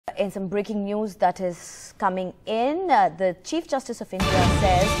in some breaking news that is coming in. The Chief Justice of India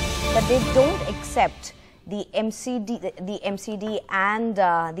says that they don't accept the MCD and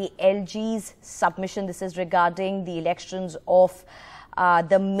the LG's submission. This is regarding the elections of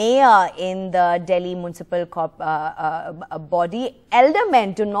the mayor in the Delhi municipal body.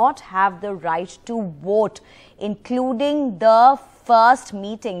 Eldermen do not have the right to vote, including the first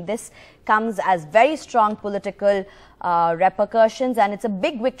meeting. This comes as very strong political repercussions, and it's a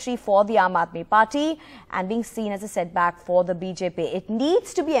big victory for the Aam Aadmi Party and being seen as a setback for the BJP. It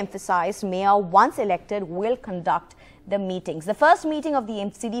needs to be emphasized, mayor, once elected, will conduct the meetings. The first meeting of the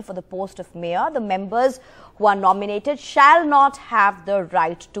MCD for the post of mayor, the members who are nominated shall not have the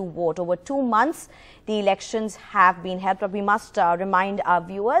right to vote. Over 2 months, the elections have been held, but we must remind our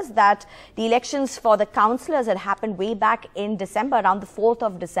viewers that the elections for the councillors had happened way back in December, around the 4th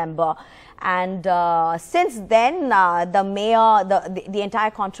of December. And since then, the mayor, the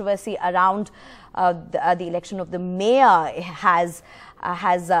entire controversy around the election of the mayor has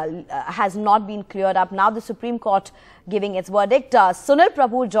not been cleared up. Now the Supreme Court giving its verdict. Sunil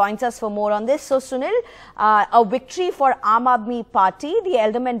Prabhu joins us for more on this. So Sunil, a victory for Aam Aadmi Party. The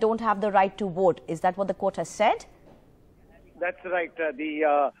eldermen don't have the right to vote. Is that what the court has said? That's right.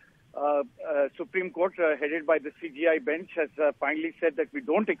 The Supreme Court, headed by the CGI bench, has finally said that we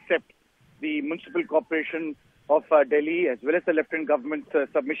don't accept the Municipal Corporation of Delhi as well as the Lieutenant Government's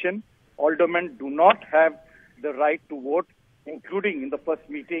submission. Aldermen do not have the right to vote, including in the first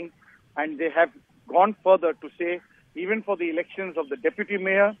meeting, and they have gone further to say even for the elections of the deputy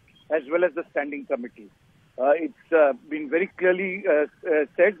mayor as well as the standing committee. It's been very clearly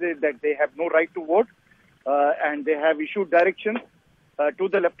said that they have no right to vote, and they have issued directions to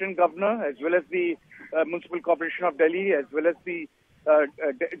the Lieutenant Governor as well as the Municipal Corporation of Delhi as well as the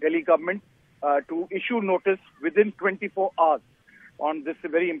Delhi government to issue notice within 24 hours on this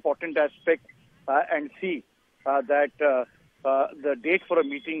very important aspect and see that the date for a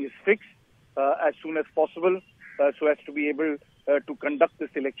meeting is fixed as soon as possible so as to be able to conduct this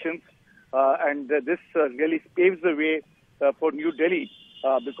elections. And this really paves the way for New Delhi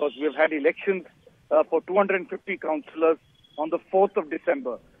because we have had elections for 250 councillors on the 4th of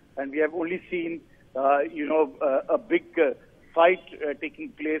December, and we have only seen, a big fight taking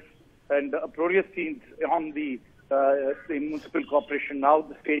place and uproarious scenes on the municipal corporation. Now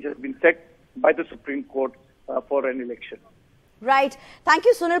the stage has been set by the Supreme Court for an election. Right. Thank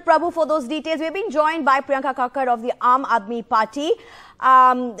you, Sunil Prabhu, for those details. We've been joined by Priyanka Kakkar of the Aam Aadmi Party.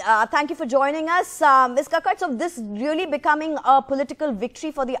 Thank you for joining us. Ms. Kakkar, so this really becoming a political victory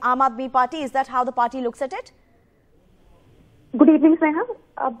for the Aam Aadmi Party. Is that how the party looks at it? Good evening, Sneha.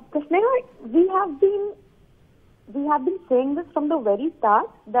 Sneha, we have been saying this from the very start,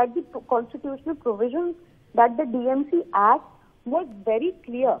 that the constitutional provisions that the DMC Act was very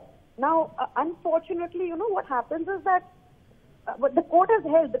clear. Now, unfortunately, what happens is that the court has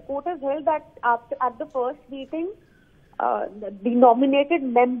held that at the first meeting, the nominated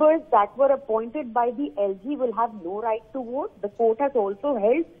members that were appointed by the LG will have no right to vote. The court has also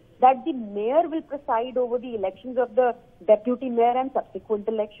held that the mayor will preside over the elections of the deputy mayor and subsequent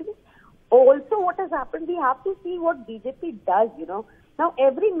elections. Also, what has happened, we have to see what BJP does, Now,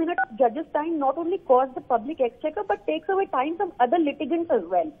 every minute of judge's time not only costs the public exchequer, but takes away time from other litigants as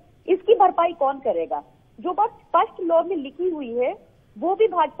well. इसकी भरपाई कौन करेगा? जो बात स्पष्ट law में लिखी हुई है, वो भी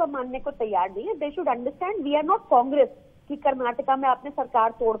भाजपा मानने को तैयार नहीं है. They should understand we are not Congress कि कर्नाटका में आपने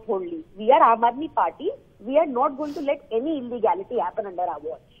सरकार तोड़ फोड़ ली. We are Aam Aadmi Party. We are not going to let any illegality happen under our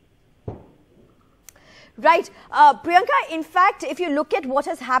watch. Right. Priyanka, in fact, if you look at what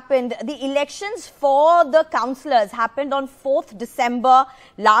has happened, the elections for the councillors happened on 4th December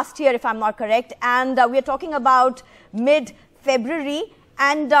last year, if I'm not correct. And we are talking about mid-February.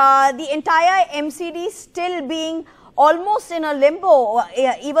 And the entire MCD still being almost in a limbo,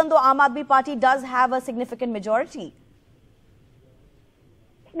 even though Aam Aadmi Party does have a significant majority.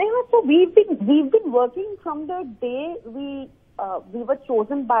 Sneha, so we've been working from the day we were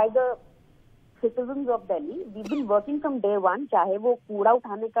chosen by the citizens of Delhi. We've been working from day one, चाहे वो कूड़ा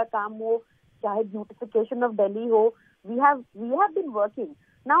उठाने का काम हो, चाहे beautification of Delhi हो, we have been working.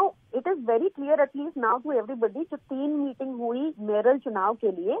 Now it is very clear, at least now to everybody, जो 3 मीटिंग हुई मेयरल चुनाव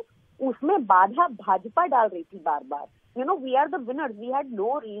के लिए, उसमें बाधा भाजपा डाल रही थी बार-बार. We are the winners. We had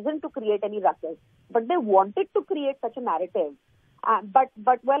no reason to create any ruckus, but they wanted to create such a narrative.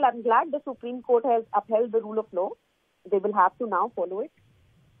 But well, I'm glad the Supreme Court has upheld the rule of law. They will have to now follow it.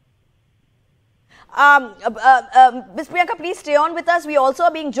 Ms. Priyanka, please stay on with us. We also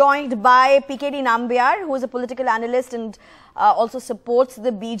are being joined by PKD Nambiar, who is a political analyst and also supports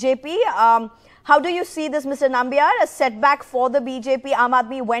the BJP. How do you see this, Mr. Nambiar? A setback for the BJP. Aam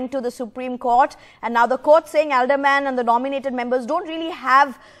Aadmi went to the Supreme Court, and now the court saying alderman and the nominated members don't really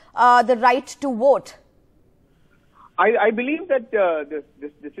have the right to vote. I believe that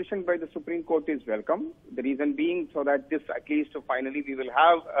this decision by the Supreme Court is welcome. The reason being so that this, at least finally, we will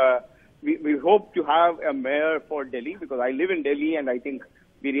have, we hope to have a mayor for Delhi, because I live in Delhi and I think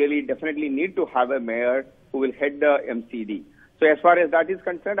we really definitely need to have a mayor who will head the MCD. So as far as that is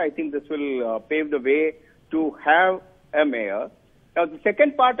concerned, I think this will pave the way to have a mayor. Now, the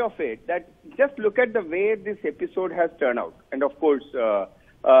second part of it, that just look at the way this episode has turned out. And of course,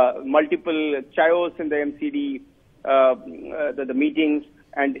 multiple chaos in the MCD, the meetings,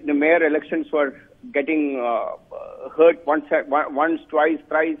 and the mayor elections were getting hurt once, twice,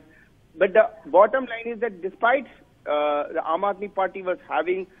 thrice. But the bottom line is that despite the Aam Aadmi Party was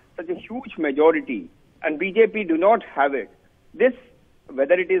having such a huge majority and BJP do not have it, this,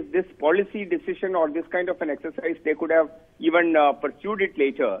 whether it is this policy decision or this kind of an exercise, they could have even pursued it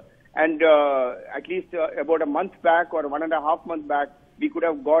later. And at least about a month back or 1.5 months back, we could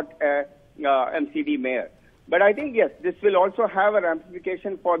have got a MCD mayor. But I think, yes, this will also have a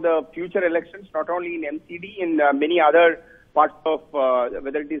ramification for the future elections, not only in MCD, in many other parts of,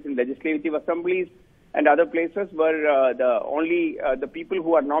 whether it is in legislative assemblies and other places where the people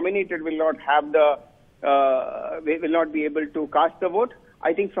who are nominated will not have will not be able to cast the vote.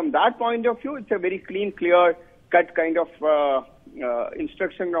 I think from that point of view, it's a very clean, clear-cut kind of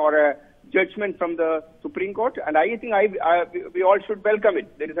instruction or a judgment from the Supreme Court, and I think we all should welcome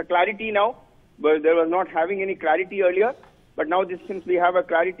it. There is a clarity now, but there was not having any clarity earlier. But now, since we have a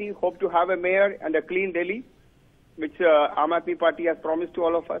clarity, hope to have a mayor and a clean Delhi, which Aam Aadmi Party has promised to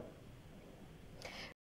all of us.